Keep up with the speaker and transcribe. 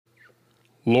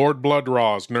Lord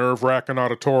Blood-Rah's Nerve-Wracking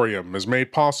Auditorium is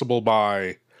made possible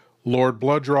by Lord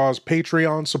Blood-Rah's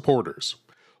Patreon supporters.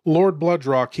 Lord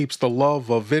Blood-Rah keeps the love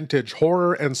of vintage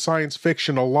horror and science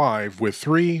fiction alive with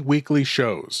 3 weekly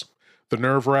shows: The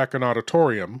Nerve-Wracking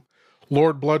Auditorium,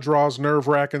 Lord Blood-Rah's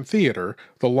Nerve-Wracking Theater,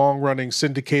 the long-running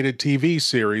syndicated TV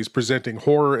series presenting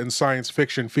horror and science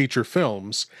fiction feature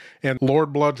films, and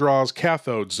Lord Blood-Rah's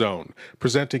Cathode Zone,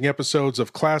 presenting episodes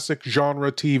of classic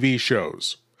genre TV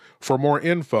shows. For more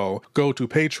info, go to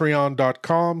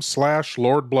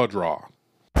patreon.com/Lord Blood-Rah.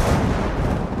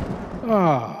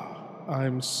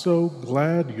 I'm so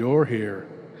glad you're here.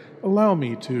 Allow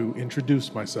me to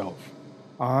introduce myself.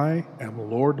 I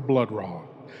am Lord Blood-Rah.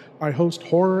 I host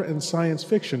horror and science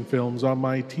fiction films on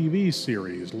my TV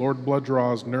series, Lord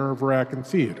Blood-Rah's Nerve-Wracking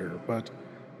Theater, but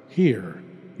here,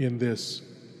 in this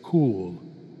cool,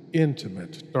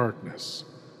 intimate darkness,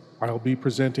 I'll be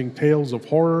presenting tales of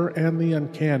horror and the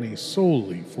uncanny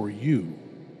solely for you,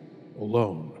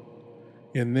 alone.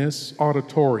 In this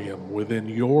auditorium within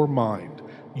your mind,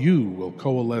 you will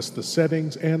coalesce the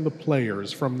settings and the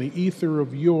players from the ether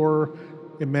of your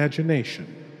imagination.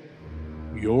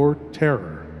 Your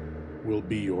terror will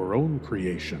be your own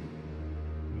creation.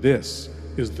 This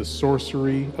is the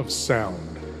sorcery of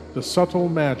sound, the subtle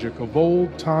magic of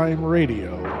old-time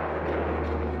radio,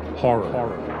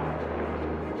 horror.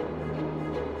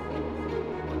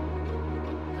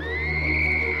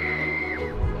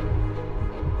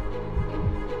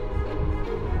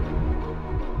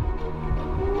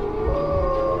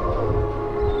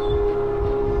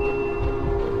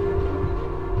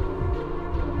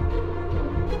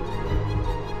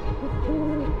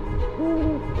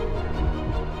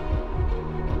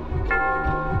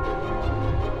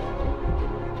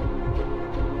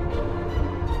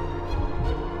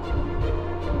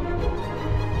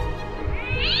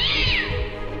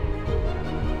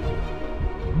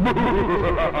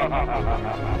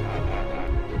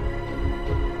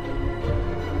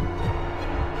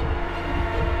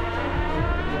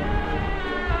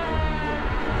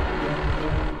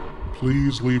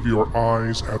 Please leave your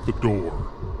eyes at the door.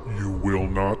 You will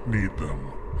not need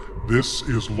them. This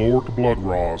is Lord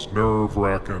Blood-Rah's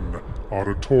Nerve-Wracking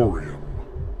Auditorium.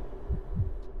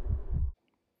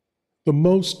 The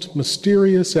most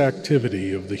mysterious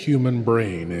activity of the human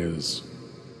brain is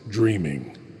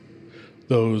dreaming.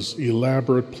 Those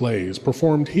elaborate plays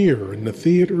performed here in the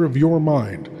theater of your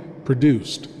mind,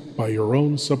 produced by your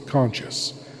own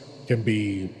subconscious, can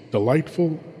be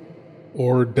delightful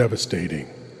or devastating,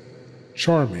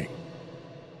 charming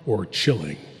or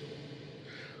chilling.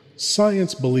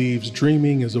 Science believes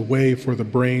dreaming is a way for the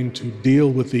brain to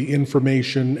deal with the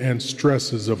information and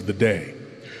stresses of the day,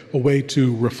 a way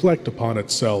to reflect upon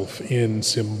itself in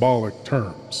symbolic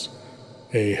terms,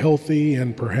 a healthy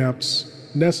and perhaps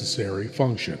necessary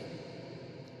function.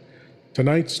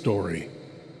 Tonight's story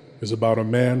is about a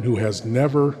man who has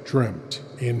never dreamt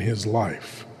in his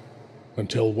life,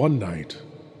 until one night,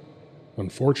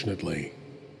 unfortunately,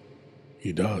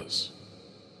 he does.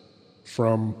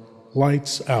 From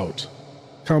Lights Out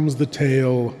comes the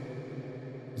tale,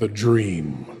 The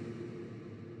Dream.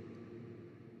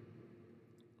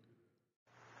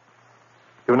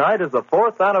 Tonight is the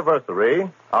 4th anniversary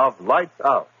of Lights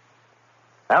Out.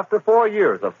 After 4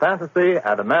 years of fantasy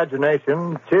and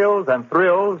imagination, chills and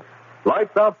thrills,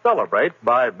 Lights Out celebrates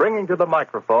by bringing to the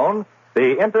microphone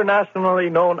the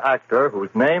internationally known actor whose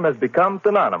name has become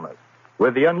synonymous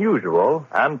with the unusual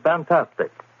and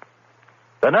fantastic.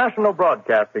 The National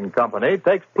Broadcasting Company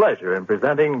takes pleasure in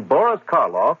presenting Boris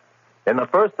Karloff in the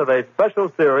first of a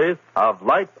special series of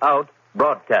Lights Out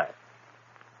broadcasts.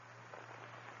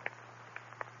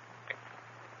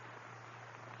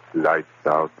 Lights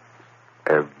out,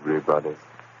 everybody.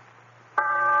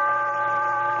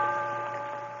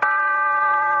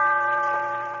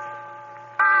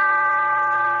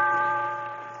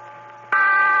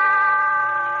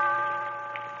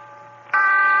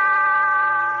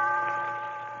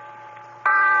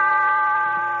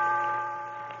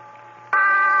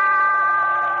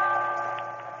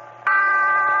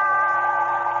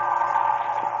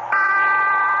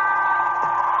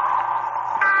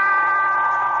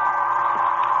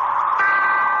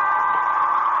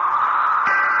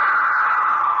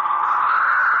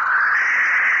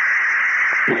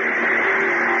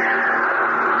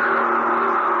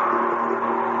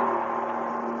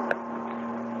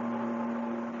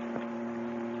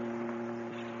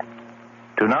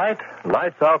 Tonight,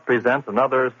 Lights Out presents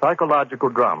another psychological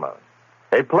drama,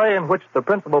 a play in which the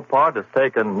principal part is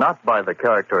taken not by the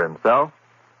character himself,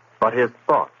 but his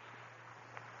thoughts.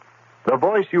 The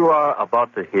voice you are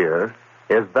about to hear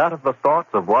is that of the thoughts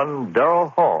of one Darrell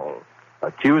Hall,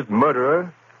 accused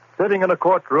murderer, sitting in a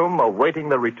courtroom awaiting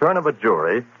the return of a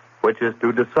jury, which is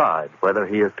to decide whether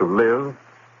he is to live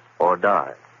or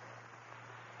die.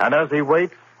 And as he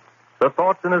waits, the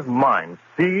thoughts in his mind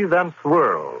seethe and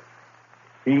swirl.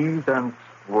 Seethe and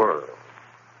swirl.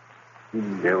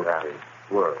 Guilty.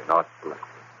 Swirl. Not guilty.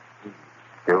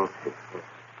 Guilty.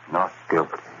 Not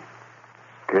guilty.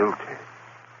 Guilty.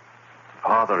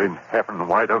 Father in heaven,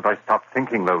 why don't I stop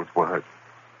thinking those words?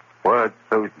 Words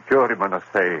those jurymen are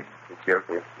saying. He's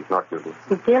guilty. He's not guilty.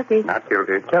 He's guilty. Not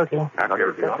guilty. Guilty. Not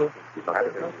guilty. He's not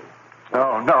guilty.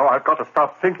 No, I've got to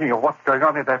stop thinking of what's going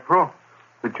on in that room.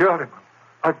 The jurymen.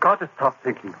 I've got to stop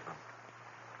thinking of them.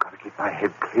 I've got to keep my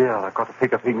head clear. I've got to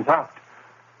figure things out.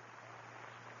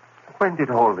 When did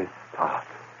all this start?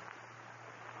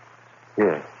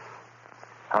 Yes,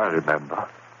 I remember.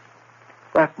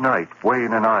 That night,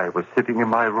 Wayne and I were sitting in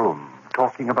my room,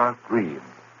 talking about dreams.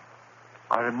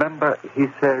 I remember he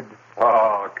said...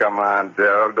 Oh, come on,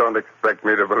 Darrell. Don't expect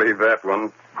me to believe that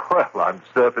one. Well, I'm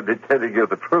certainly telling you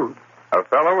the truth. A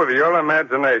fellow with your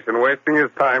imagination wasting his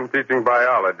time teaching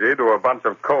biology to a bunch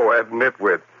of co-ed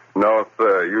nitwits. No,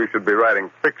 sir, you should be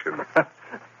writing fiction.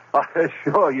 I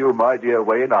assure you, my dear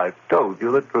Wayne, I've told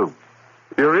you the truth.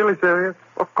 You're really serious?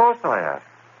 Of course I am.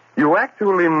 You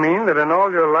actually mean that in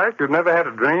all your life you've never had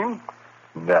a dream?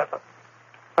 Never.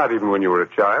 Not even when you were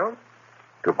a child?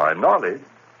 To my knowledge,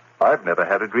 I've never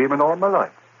had a dream in all my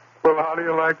life. Well, how do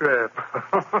you like that?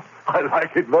 I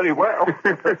like it very well.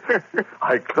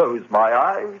 I close my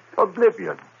eyes,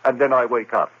 oblivion, and then I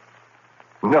wake up.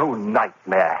 No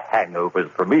nightmare hangovers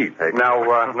for me, Peg.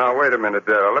 Now, wait a minute,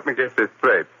 Darrell. Let me get this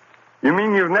straight. You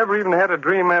mean you've never even had a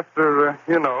dream after,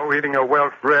 eating a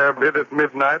Welsh rare bit at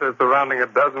midnight or surrounding a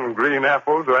dozen green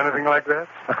apples or anything like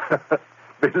that?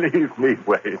 Believe me,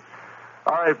 Wayne,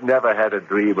 I've never had a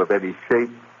dream of any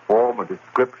shape, form, or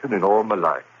description in all my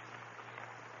life.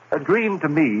 A dream to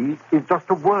me is just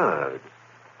a word,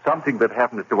 something that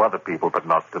happens to other people but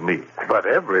not to me. But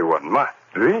everyone must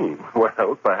dream.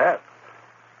 Well, perhaps.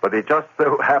 But it just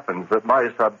so happens that my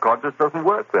subconscious doesn't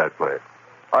work that way.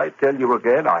 I tell you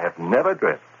again, I have never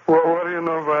dreamt. Well, what do you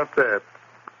know about that?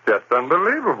 Just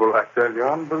unbelievable, I tell you,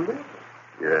 unbelievable.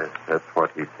 Yes, that's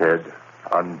what he said.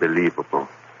 Unbelievable.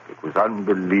 It was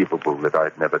unbelievable that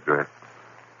I'd never dreamt.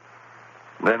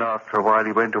 Then after a while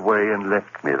he went away and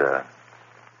left me there.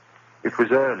 It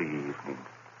was early evening.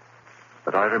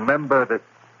 But I remember that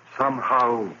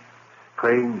somehow,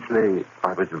 strangely,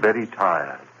 I was very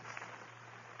tired.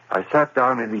 I sat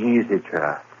down in the easy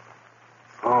chair.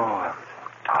 Oh, I was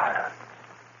so tired.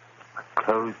 I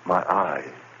closed my eyes.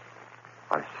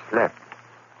 I slept.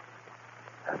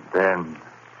 And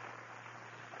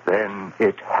then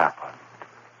it happened.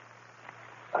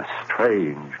 A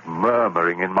strange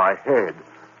murmuring in my head.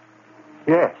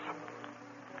 Yes,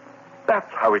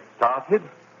 that's how it started.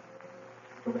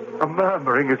 A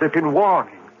murmuring as if in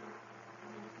warning.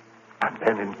 And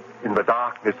then in the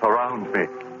darkness around me,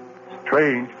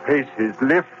 strange faces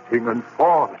lifting and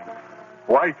falling.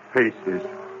 White faces,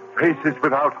 faces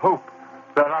without hope,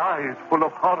 their eyes full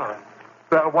of horror,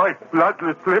 their white,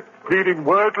 bloodless lips pleading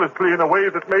wordlessly in a way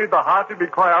that made the heart in me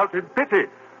cry out in pity.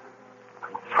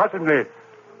 And suddenly,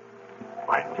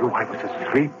 I knew I was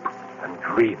asleep and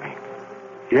dreaming.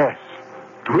 Yes,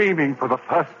 dreaming for the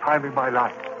first time in my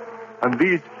life. And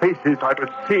these faces I was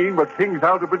seeing were things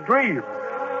out of a dream.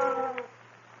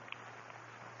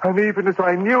 And even as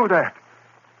I knew that,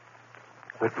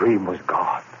 the dream was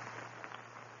gone.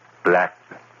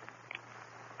 Blackness.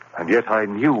 And yet I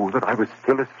knew that I was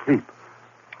still asleep.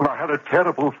 And I had a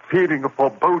terrible feeling of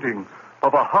foreboding,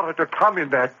 of a horror to come in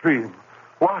that dream.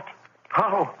 What?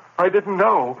 How? I didn't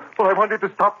know. But I wanted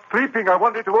to stop sleeping. I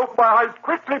wanted to open my eyes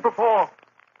quickly before.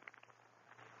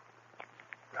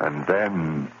 And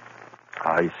then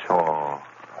I saw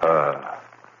her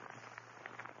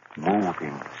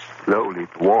moving slowly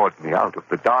toward me out of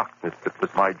the darkness that was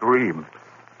my dream.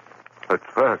 At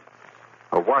first,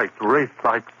 a white,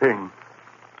 wraith-like thing.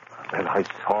 And then I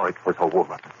saw it was a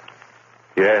woman.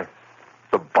 Yes,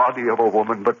 the body of a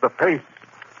woman, but the face.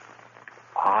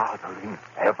 Father in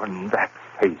heaven, that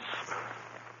face.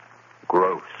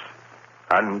 Gross,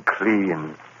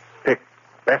 unclean, thick,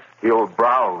 bestial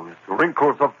brows,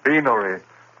 wrinkles of venery,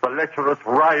 the lecherous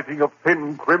writhing of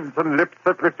thin crimson lips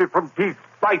that lifted from teeth,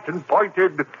 white and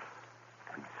pointed, and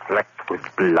flecked with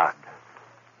blood.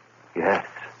 Yes,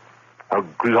 a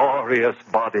glorious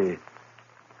body,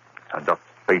 and a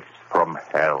face from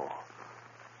hell.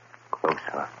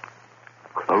 Closer,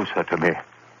 closer to me.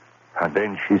 And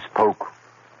then she spoke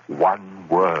one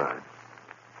word.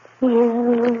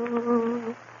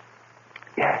 You.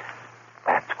 Yes,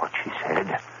 that's what she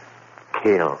said.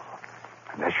 Kill.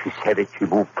 And as she said it, she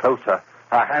moved closer.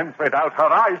 Her hands went out, her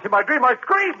eyes. In my dream, I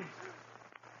screamed.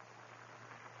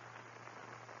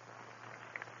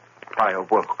 I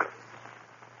awoke.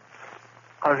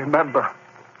 I remember,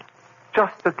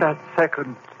 just at that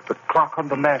second, the clock on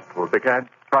the mantel began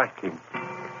striking.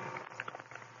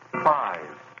 5,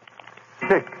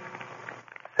 6,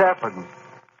 7.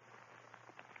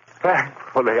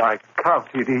 Thankfully, I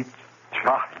counted each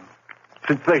chime,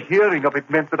 since the hearing of it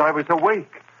meant that I was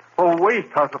awake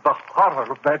out of the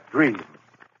horror of that dream.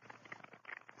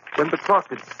 When the clock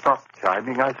had stopped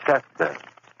chiming, I sat there.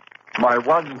 My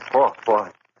one thought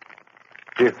was,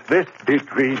 if this be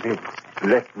dreaming,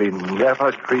 let me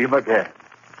never dream again.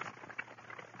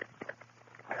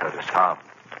 I heard a sound.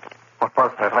 What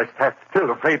was that? I sat still,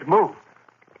 afraid to move.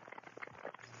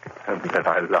 And then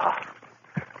I laughed.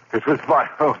 It was my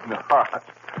own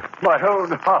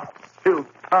heart, still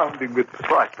pounding with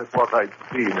fright at what I'd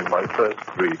seen in my first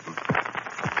dream.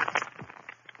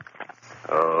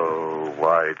 Oh,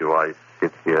 why do I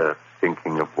sit here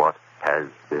thinking of what has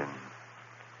been?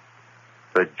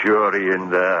 The jury in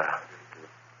there,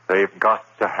 they've got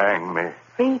to hang me.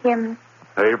 Free him.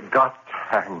 They've got to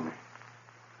hang me.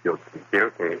 Guilty. Free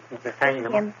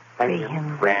him. Free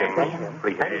him.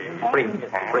 Free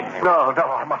him. No,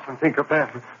 I mustn't think of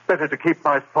that. Better to keep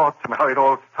my thoughts on how it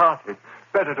all started.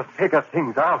 Better to figure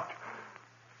things out.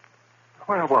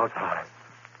 Where was I?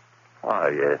 Ah,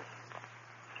 yes.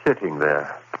 Sitting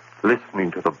there,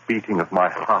 listening to the beating of my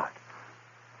heart,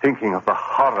 thinking of the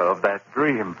horror of that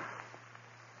dream.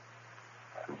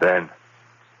 And then,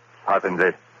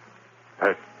 suddenly,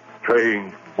 that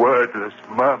strange, wordless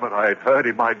murmur I had heard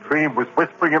in my dream was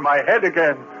whispering in my head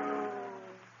again.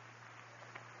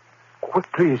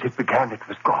 Quickly as it began, it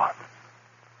was gone.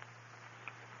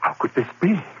 How could this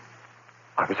be?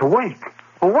 I was awake.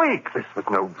 This was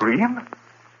no dream.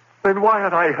 Then why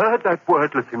had I heard that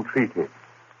wordless entreaty?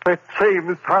 That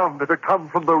same sound that had come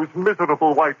from those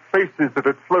miserable white faces that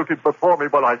had floated before me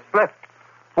while I slept.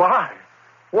 Why?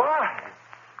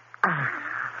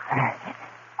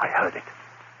 I heard it.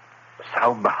 The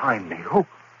sound behind me. Who?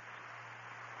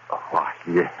 Oh,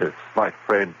 yes, my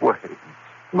friend Wayne.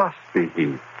 Must be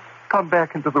he. Come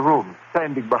back into the room,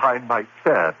 standing behind my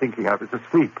chair, thinking I was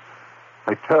asleep.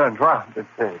 I turned round and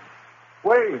said,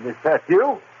 Wayne, is that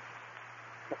you?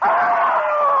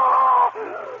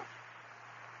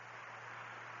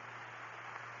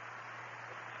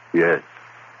 Yes,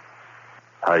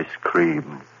 I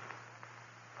screamed.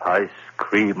 I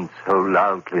screamed so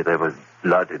loudly there was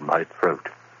blood in my throat.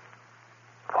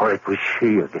 For it was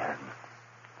she again.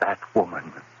 That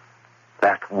woman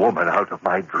out of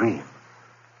my dream.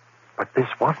 But this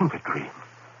wasn't a dream.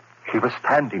 She was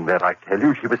standing there, I tell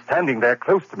you. She was standing there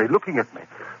close to me, looking at me.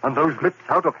 And those lips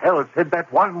out of hell said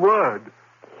that one word.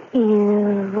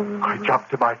 You. I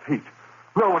jumped to my feet.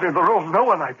 No one in the room, no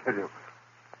one, I tell you.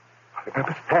 I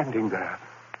remember standing there,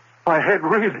 my head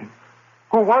reeling.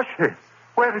 Who was she?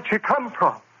 Where did she come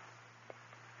from?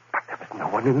 But there was no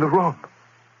one in the room.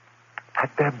 Had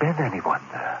there been anyone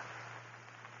there?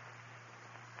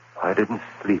 I didn't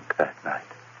sleep that night.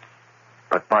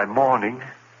 But by morning,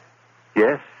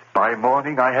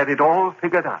 I had it all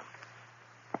figured out.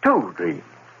 2 dreams.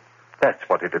 That's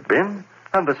what it had been.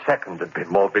 And the second had been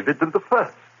more vivid than the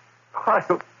first. Why,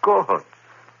 of course.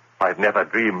 I'd never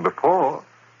dreamed before.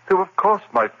 So, of course,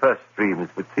 my first dreams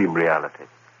would seem reality.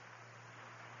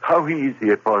 How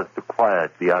easy it was to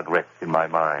quiet the unrest in my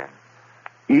mind.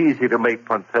 Easy to make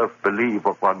oneself believe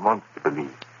what one wants to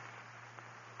believe.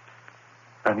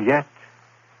 And yet,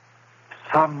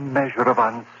 some measure of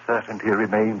uncertainty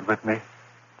remained with me.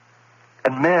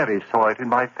 And Mary saw it in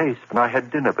my face when I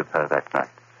had dinner with her that night.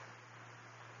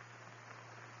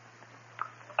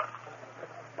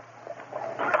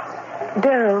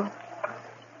 Darryl,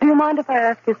 do you mind if I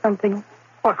ask you something?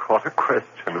 What a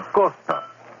question. Of course not.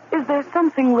 Is there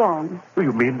something wrong? What do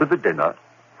you mean with the dinner?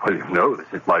 Well, you know,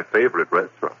 this is my favorite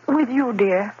restaurant. With you,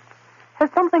 dear. Has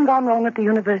something gone wrong at the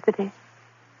university?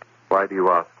 Why do you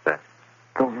ask that?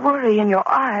 The worry in your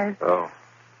eyes. Oh.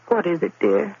 What is it,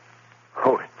 dear?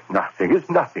 Oh, it's nothing. It's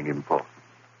nothing important.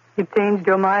 You changed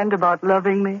your mind about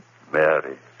loving me?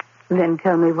 Mary. Then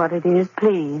tell me what it is,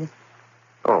 please.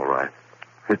 All right.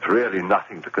 It's really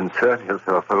nothing to concern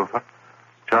yourself over.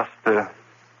 Just a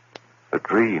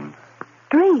dream.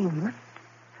 Dream?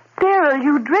 Darryl,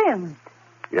 you dreamed.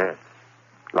 Yes,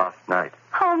 last night.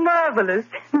 How marvelous.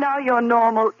 Now you're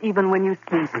normal even when you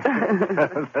sleep.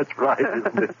 That's right,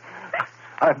 isn't it?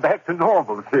 I'm back to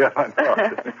normal, see, I'm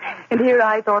not. And here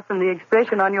I thought from the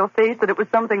expression on your face that it was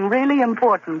something really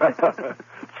important.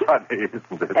 Funny,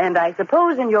 isn't it? And I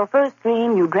suppose in your first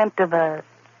dream you dreamt of a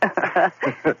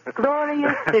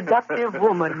Glorious, seductive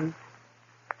woman.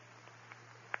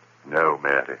 No,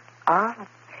 Mary. Ah,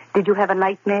 did you have a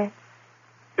nightmare?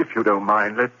 If you don't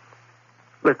mind,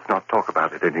 let's not talk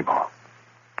about it anymore.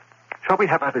 Shall we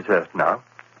have our dessert now?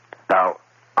 Now,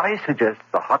 I suggest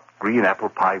the hot green apple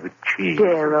pie with cheese.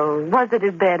 Gerald, was it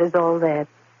as bad as all that?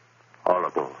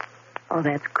 Horrible. Oh,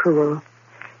 that's cruel.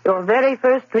 Your very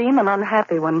first dream, an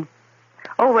unhappy one.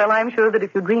 Oh, well, I'm sure that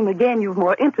if you dream again, you've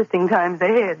more interesting times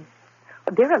ahead.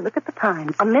 Oh, Darrell, look at the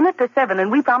time. 7:01,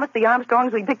 and we promised the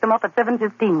Armstrongs we'd pick them up at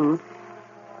 7:15.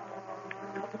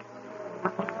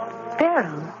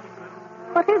 Darrell,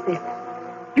 what is it?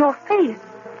 Your face.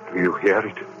 Do you hear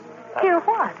it? Hear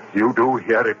what? You do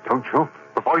hear it, don't you?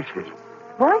 The voices.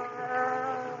 What?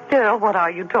 Darrell, what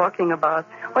are you talking about?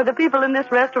 Why, the people in this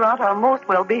restaurant are most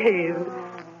well behaved.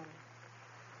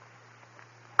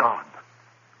 Gone.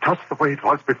 Just the way it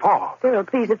was before. Darrell,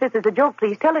 please, if this is a joke,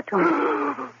 please tell it to me.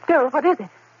 Darrell, what is it?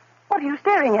 What are you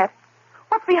staring at?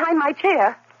 What's behind my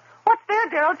chair? What's there,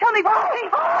 Darrell? Tell me what.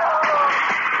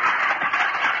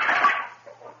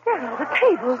 Darrell, the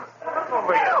table.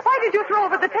 Why did you throw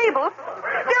over the table?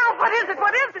 Darrell, what is it?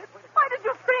 What is it? Why did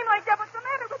you scream like that? What's the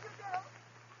matter with you,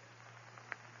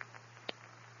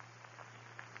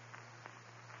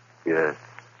 Darrell? Yes.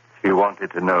 She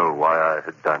wanted to know why I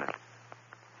had done it.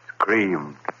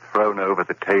 Screamed, thrown over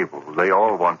the table. They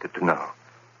all wanted to know.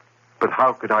 But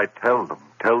how could I tell them?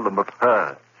 Tell them of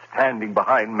her, standing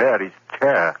behind Mary's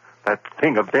chair, that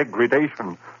thing of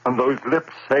degradation, and those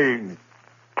lips saying,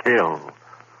 kill.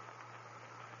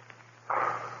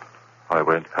 I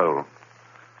went home.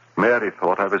 Mary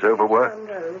thought I was overworked. Oh,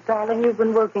 no, darling, you've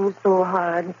been working so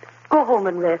hard. Go home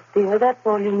and rest, dear. That's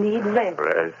all you need, rest.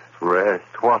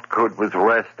 Rest. What good was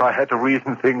rest? I had to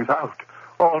reason things out.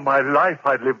 All my life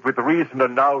I lived with reason,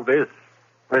 and now this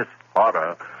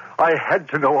horror. I had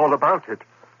to know all about it.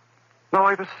 Now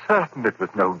I was certain it was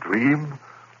no dream.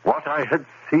 What I had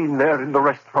seen there in the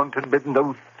restaurant had been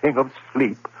no thing of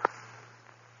sleep.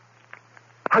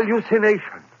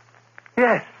 Hallucination.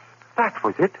 Yes, that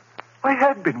was it. I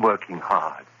had been working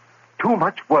hard. Too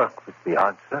much work was the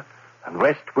answer, and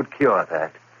rest would cure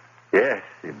that. Yes,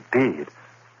 indeed.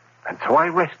 And so I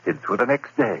rested through the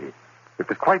next day. It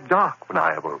was quite dark when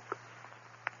I awoke.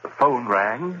 The phone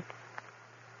rang.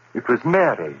 It was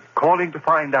Mary calling to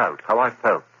find out how I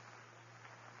felt.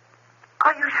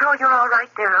 Are you sure you're all right,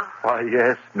 Darrell? Why,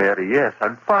 yes, Mary, yes,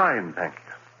 I'm fine, thank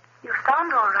you. You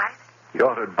sound all right.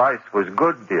 Your advice was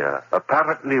good, dear.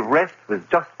 Apparently rest was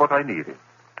just what I needed.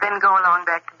 Then go along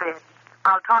back to bed.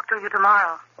 I'll talk to you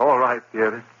tomorrow. All right,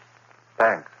 dearest.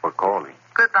 Thanks for calling.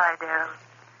 Goodbye, Darrell.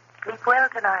 Sleep well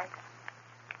tonight.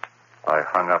 I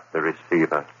hung up the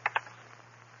receiver.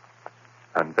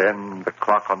 And then the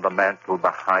clock on the mantel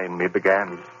behind me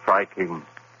began striking.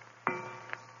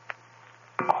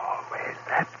 Always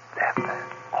at 7.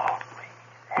 Always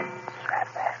at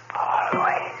 7.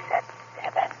 Always at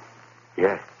 7.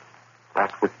 Yes,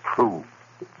 that was true.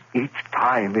 Each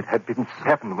time it had been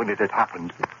 7 when it had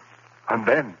happened. And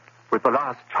then, with the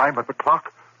last chime of the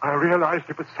clock, I realized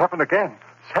it was 7 again.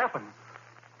 7.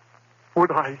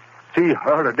 Would I see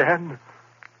her again?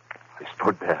 I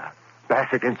stood there,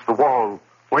 back against the wall,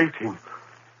 waiting.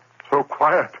 So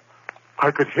quiet,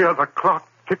 I could hear the clock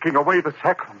ticking away the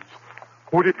seconds.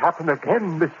 Would it happen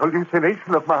again, this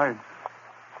hallucination of mine?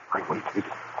 I waited.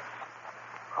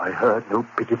 I heard no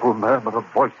pitiful murmur of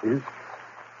voices.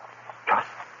 Just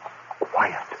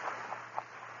quiet.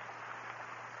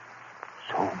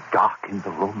 So dark in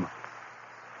the room,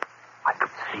 I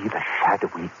could see the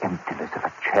shadowy emptiness of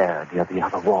a chair near the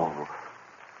other wall.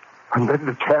 And then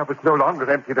the chair was no longer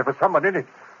empty. There was someone in it.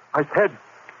 I said,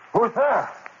 "Who's there?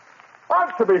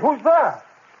 Answer me, who's there?"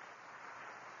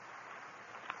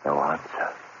 No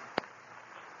answer.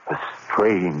 A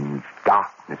strange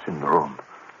darkness in the room.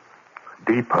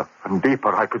 Deeper and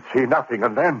deeper, I could see nothing,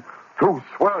 and then, two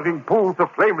swirling pools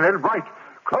of flame led right.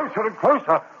 Closer and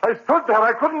closer. I stood there,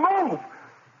 I couldn't move.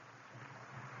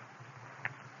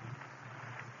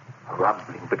 A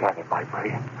rumbling began in my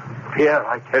brain. Fear,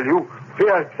 I tell you.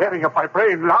 Fear tearing up my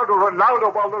brain louder and louder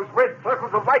while those red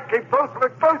circles of light came closer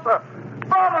and closer.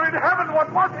 Father in heaven,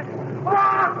 what was it?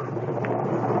 Run!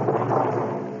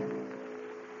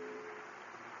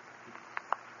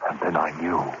 And then I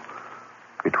knew.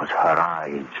 It was her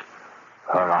eyes.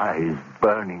 Her eyes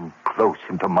burning close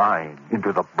into mine,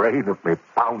 into the brain of me,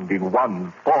 pounding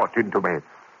one thought into me.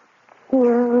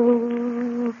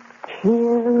 Kill,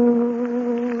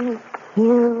 kill,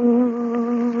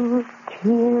 kill,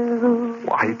 kill.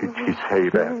 Why did she say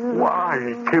that?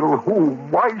 Why? Kill whom?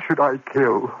 Why should I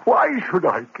kill? Why should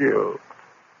I kill?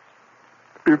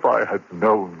 If I had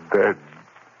known then,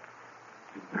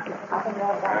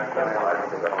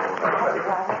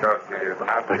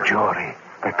 The jury.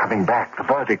 They're coming back. The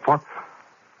verdict. What?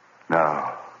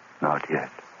 No, not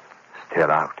yet. Still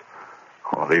out.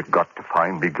 Oh, they've got to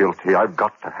find me guilty. I've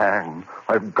got to hang.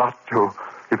 I've got to.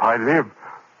 If I live.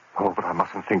 Oh, but I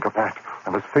mustn't think of that. I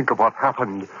must think of what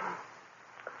happened.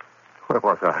 Where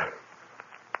was I?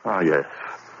 Ah, yes.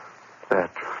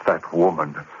 That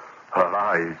woman. Her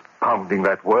eyes pounding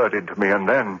that word into me and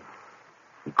then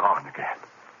gone again.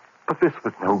 But this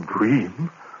was no dream.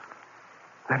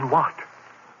 Then what?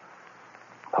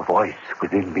 A voice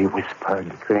within me whispered,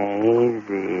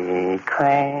 "Crazy,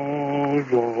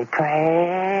 crazy,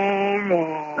 crazy."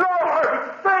 No, I was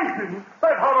saying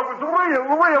that horror was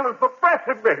real as the breath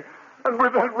in me. And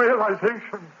with that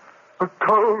realization, the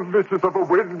cold misses of a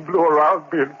wind blew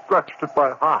around me and scratched at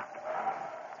my heart.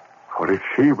 For if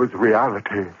she was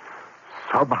reality,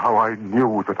 somehow I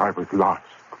knew that I was lost.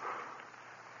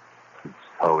 And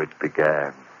so it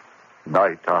began.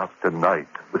 Night after night,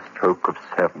 the stroke of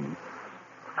 7.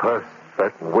 First,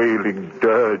 that wailing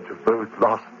dirge of those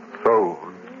lost souls.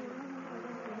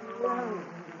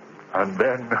 And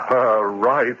then her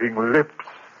writhing lips.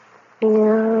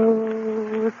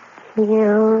 Kill,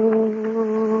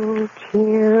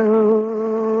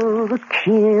 kill,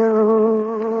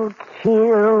 kill,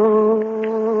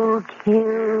 kill,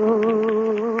 kill,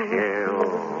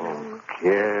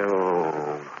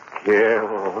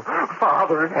 Kill.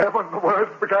 Father in heaven, the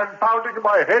words began pounding in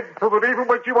my head so that even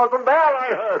when she wasn't there,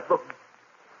 I heard them.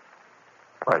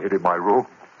 I hid in my room.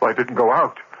 I didn't go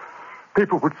out.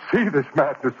 People would see this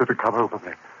madness that had come over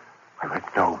me. I went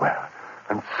nowhere.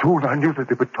 And soon I knew that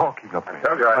they were talking of me. I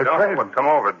tell you, I don't want to come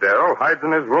over, Daryl. Hides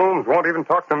in his rooms, won't even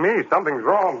talk to me. Something's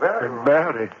wrong there. And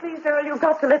Mary. Please, Daryl, you've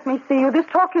got to let me see you. This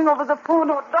talking over the phone,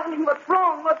 oh, darling, what's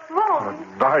wrong? What's wrong?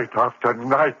 And night after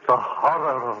night, the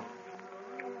horror of...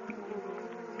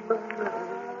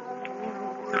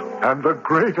 And the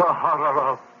greater horror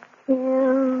of...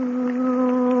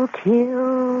 Kill,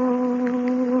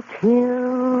 kill,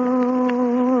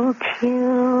 kill,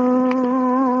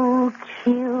 kill,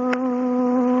 kill.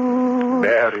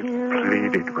 Mary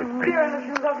pleaded with me. Daryl, if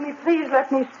you love me, please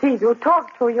let me see you,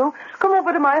 talk to you. Come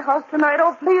over to my house tonight.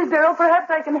 Oh, please, Daryl, perhaps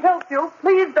I can help you.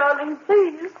 Please, darling,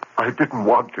 please. I didn't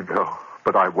want to go,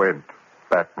 but I went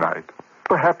that night.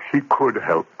 Perhaps she could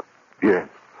help. Yes.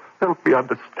 Help me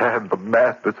understand the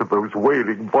madness of those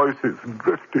wailing voices and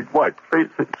drifting white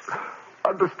faces.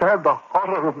 Understand the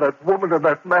horror of that woman and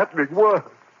that maddening word.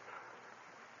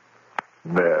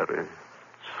 Mary,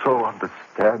 so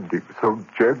understanding, so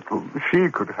gentle, she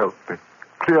could help me.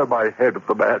 Clear my head of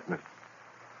the madness.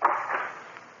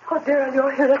 Oh, Daryl,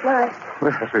 you're here at last.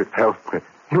 Mary, help me.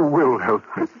 You will help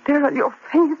me. Daryl, your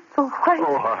face so white.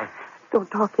 Oh, Don't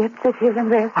talk yet. Sit here and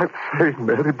rest. I'm sane,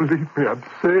 Mary. Believe me, I'm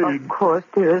sane. Of course,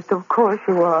 dearest. Of course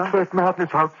you are. That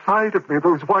madness outside of me,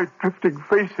 those white drifting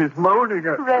faces moaning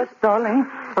at me. Rest, darling.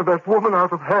 And that woman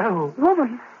out of hell.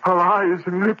 Woman. Her eyes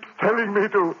and lips telling me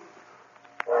to...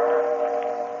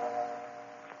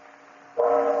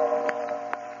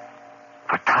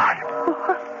 The time.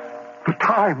 The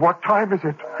time. What time is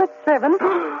it? It's 7.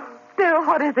 Daryl,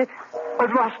 what is it?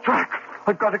 I've lost track.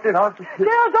 I've got to get out of here.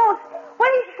 Daryl, don't.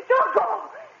 Wait. Don't go.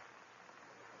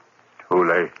 Too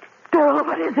late. Daryl,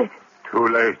 what is it? Too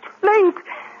late. Late.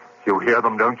 You hear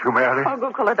them, don't you, Mary? I'll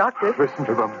go call a doctor. Listen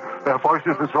to them. Their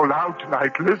voices are so loud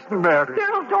tonight. Listen, Mary.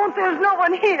 Daryl, don't. There's no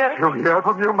one here. You hear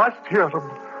them? You must hear them.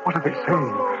 What are they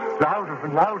saying? Louder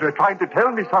and louder, trying to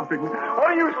tell me something. What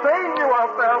are you saying, you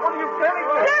out there? What are you telling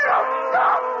me? Daryl,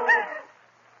 stop.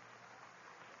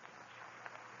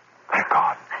 They're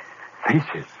gone.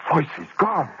 Faces, voices,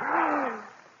 gone.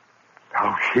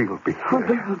 Now she'll be Oh, here.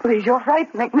 Daryl, please, you're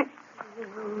frightening me.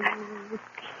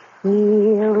 Kill.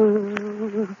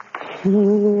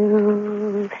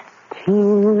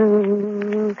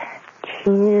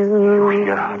 You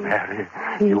hear her, Mary.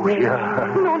 You hear her.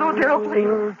 No, Daryl, please.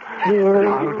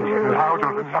 Louder,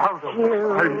 louder, and louder.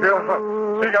 I hear her.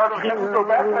 Sing out of heaven, go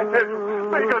back, I tell you.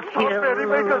 Make her stop, Mary.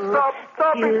 Make her stop.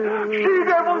 Stop it. She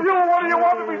devil, you. What do you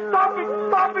want of me? Stop it.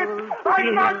 Stop it. I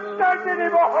can't stand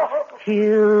anymore.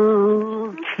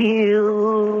 Kill,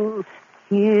 kill,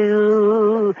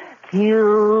 kill,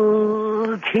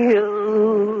 kill, kill.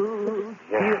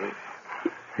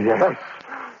 Yes.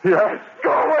 Yes.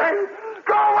 Go away.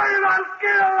 Go away. I'll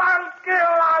kill.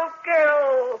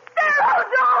 Daryl,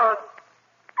 don't!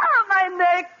 Oh, my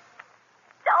neck.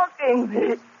 Choking me.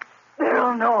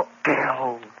 Daryl, no.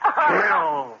 Kill.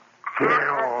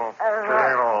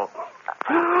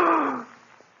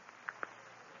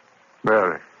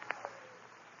 Mary.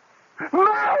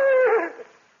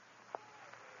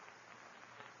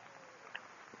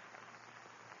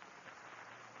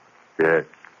 Yes.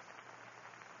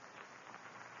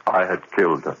 I had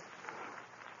killed her.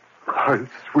 My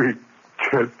sweet,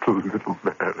 gentle little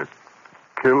Mary.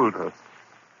 Killed her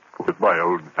with my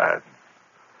own hand.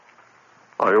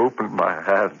 I opened my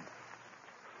hand.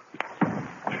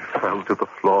 She fell to the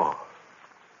floor.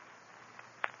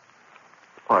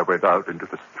 I went out into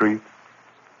the street.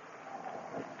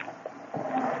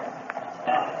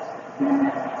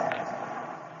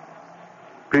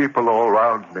 People all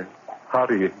around me,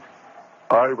 hurrying.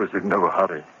 I was in no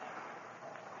hurry.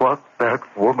 What that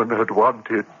woman had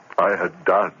wanted, I had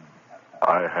done.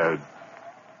 I had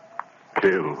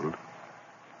killed.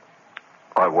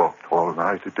 I walked all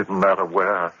night. It didn't matter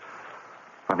where.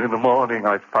 And in the morning,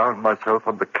 I found myself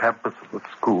on the campus of the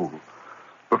school,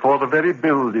 before the very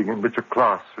building in which a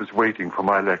class was waiting for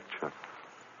my lecture.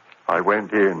 I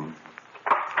went in.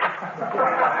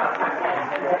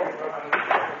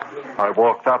 I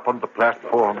walked up on the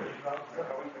platform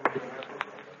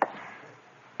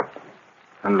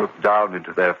and looked down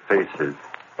into their faces.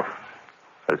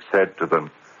 I said to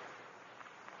them,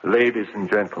 "Ladies and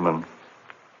gentlemen,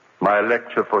 my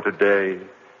lecture for today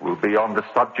will be on the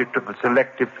subject of the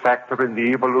selective factor in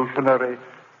the evolutionary..."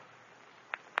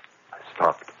 I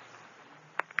stopped.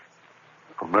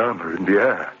 A murmur in the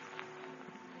air.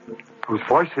 Those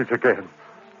voices again.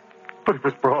 But it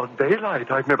was broad daylight.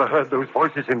 I'd never heard those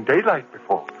voices in daylight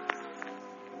before.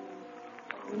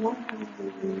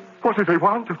 What did they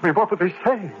want of me? What were they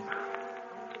saying?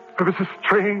 There was a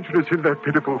strangeness in their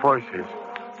pitiful voices.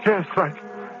 Yes,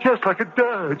 like a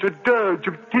dirge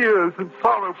of tears and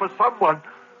sorrow for someone.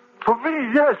 For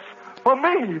me, yes, for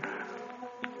me.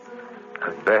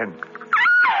 And then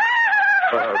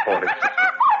her voice,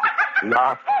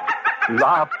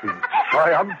 laughing,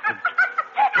 triumphant.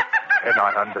 And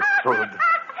I understood.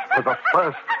 For the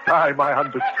first time, I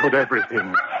understood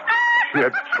everything. She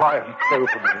had triumphed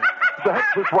over me.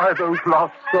 That was why those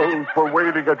lost souls were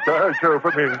wailing a dirge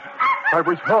over me. I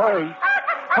was hers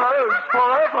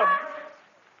forever.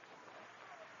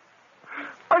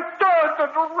 I turned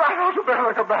and ran out of there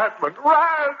like a madman.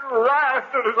 Ran,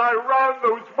 and as I ran,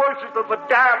 those voices of the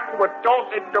damned were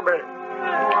talking to me.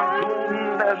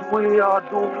 As we are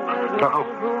doomed. No.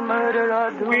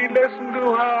 We listen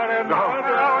to her and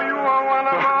now you are one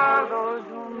of us.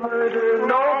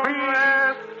 No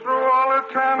peace through all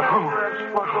eternity.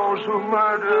 For those who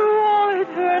murder. Through all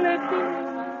eternity.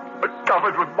 But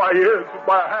covered with my ears and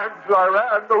my hands, I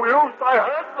ran. No use. I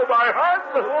heard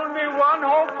them. Only one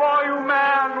hope for you,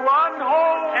 man. One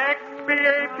hope.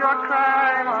 Expiate your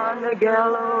crime. On the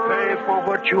gallows. Pay for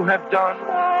what you have done.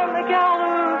 On the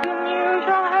gallows, and you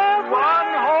shall have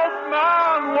one hope,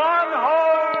 man. One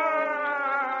hope.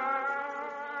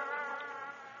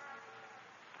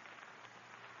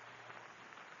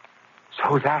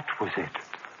 So that was it.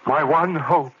 My one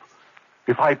hope.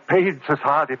 If I paid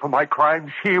society for my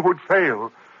crime, she would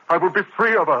fail. I would be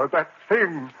free of her, that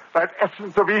thing, that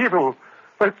essence of evil,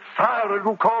 that siren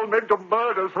who called men to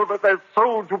murder so that their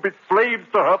souls would be slaves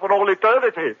to her for all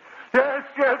eternity. Yes,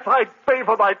 I'd pay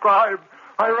for my crime.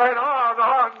 I ran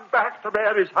on, back to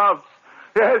Mary's house.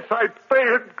 Yes, I'd pay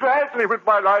it gladly with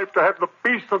my life to have the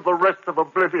peace of the rest of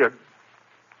oblivion.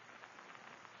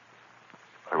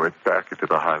 I went back into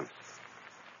the house.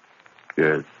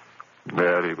 Yes.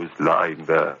 Mary was lying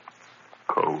there,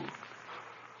 cold.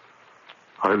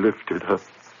 I lifted her.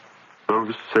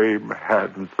 Those same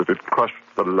hands that had crushed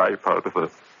the life out of her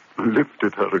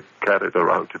lifted her and carried her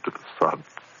out into the sun.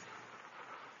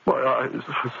 My eyes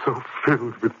were so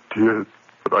filled with tears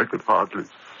that I could hardly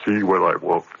see where I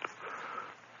walked.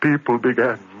 People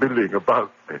began milling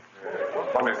about me.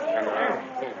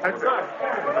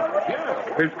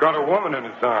 He's got a woman in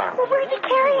his arms. Well, where's he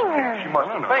carrying her? She must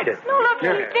have fainted. No, look, she's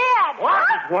dead.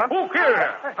 What? Who killed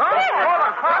her?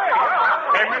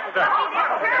 Hey,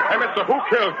 mister, who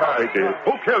killed her? I did.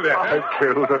 Who killed her? I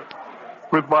killed her.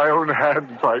 With my own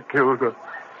hands, I killed her.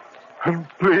 And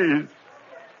please,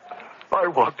 I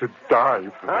want to die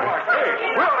for her.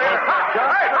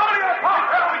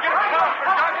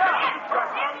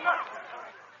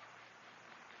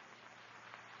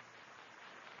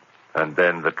 And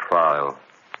then the trial.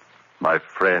 My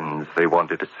friends, they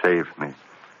wanted to save me.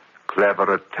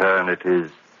 Clever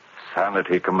eternities,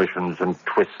 sanity commissions, and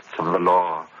twists of the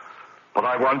law. But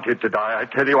I wanted to die. I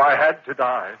tell you, I had to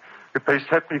die. If they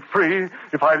set me free,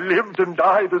 if I lived and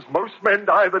died as most men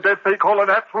die, the death they call a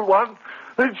natural one,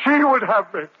 then she would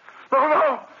have me.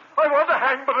 No. I want to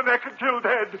hang by the neck until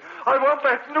dead. I want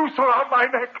that noose around my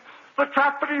neck. The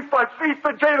trap beneath my feet,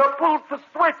 the jailer pulls the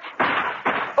switch.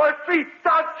 My feet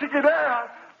dancing in air.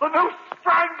 The noose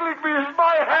strangling me as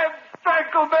my hands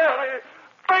strangle Mary.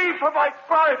 free from my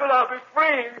crime and I'll be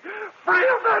free. Free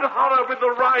of that horror with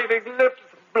the writhing lips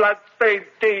and blood-stained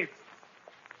teeth.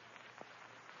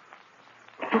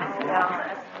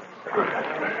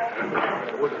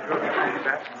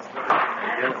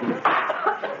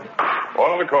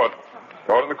 All in the court.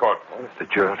 All in the court. The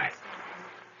jury.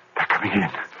 They're coming in.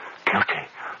 Guilty.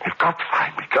 They've got to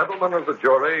find me. Gentlemen of the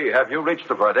jury, have you reached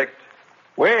a verdict?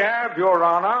 We have, Your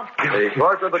Honor. The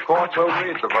clerk of the court will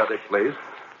read the verdict, please.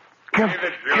 Guilty.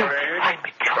 The jury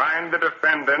find the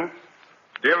defendant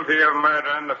guilty of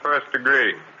murder in the first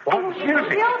degree. Guilty. Guilty.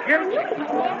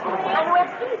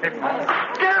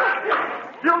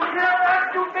 You hear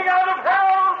that, you thing out of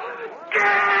hell?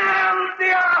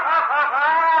 Guilty!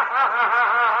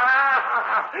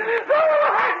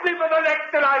 Hang me for the next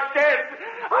that I shed.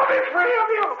 I'll be free of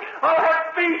you. I'll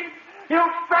have peace. You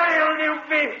failed, you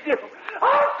beast. You.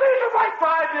 I'll see to my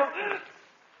crime.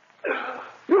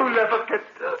 You'll never get...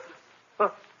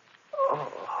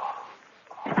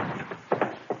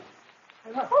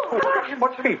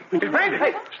 What's the name? He's raining.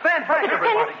 Hey, stand back,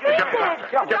 everybody.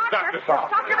 Doctor,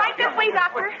 right this way,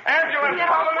 doctor. Ambulance,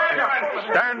 call an ambulance.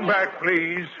 Stand back,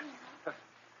 please.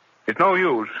 It's no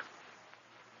use.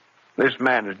 This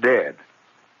man is dead.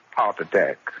 Heart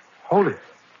attack. Hold it.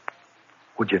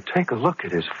 Would you take a look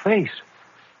at his face?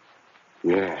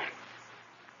 Yeah.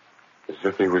 As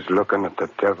if he was looking at the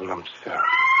devil himself.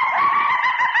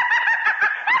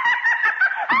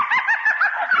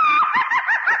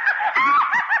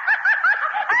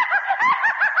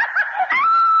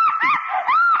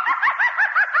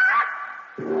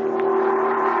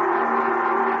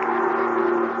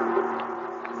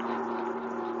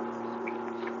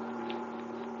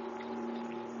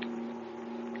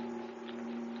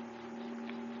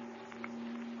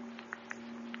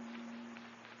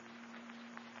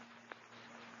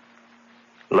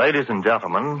 Ladies and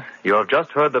gentlemen, you have just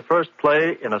heard the first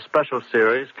play in a special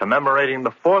series commemorating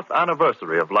the 4th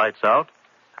anniversary of Lights Out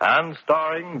and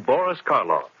starring Boris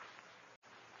Karloff.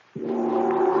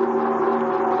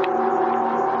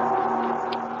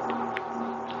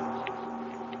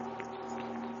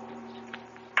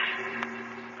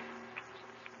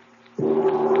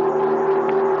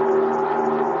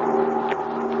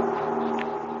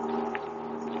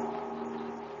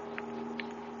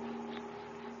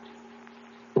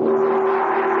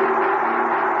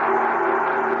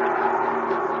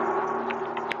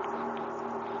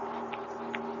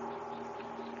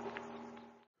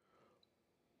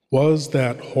 Was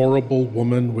that horrible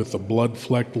woman with the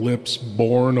blood-flecked lips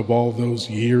born of all those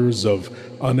years of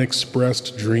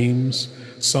unexpressed dreams,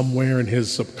 somewhere in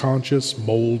his subconscious,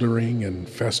 moldering and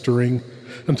festering,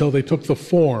 until they took the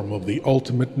form of the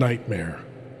ultimate nightmare,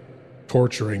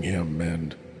 torturing him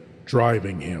and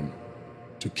driving him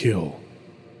to kill?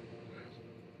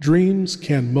 Dreams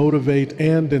can motivate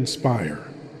and inspire,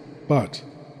 but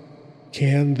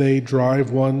can they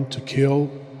drive one to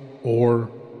kill or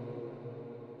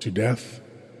to death?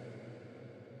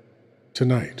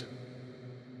 Tonight,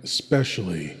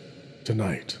 especially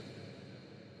tonight,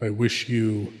 I wish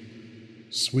you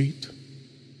sweet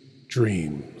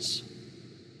dreams.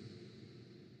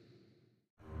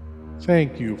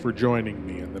 Thank you for joining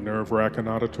me in the Nerve-Wracking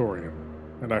Auditorium,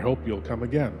 and I hope you'll come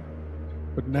again.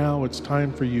 But now it's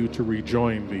time for you to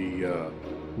rejoin the,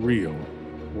 real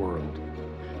world.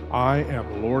 I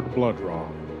am Lord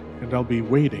Bloodraw, and I'll be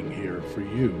waiting here for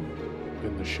you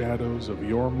in the shadows of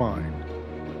your mind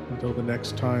until the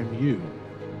next time you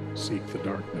seek the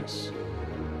darkness.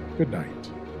 Good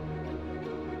night.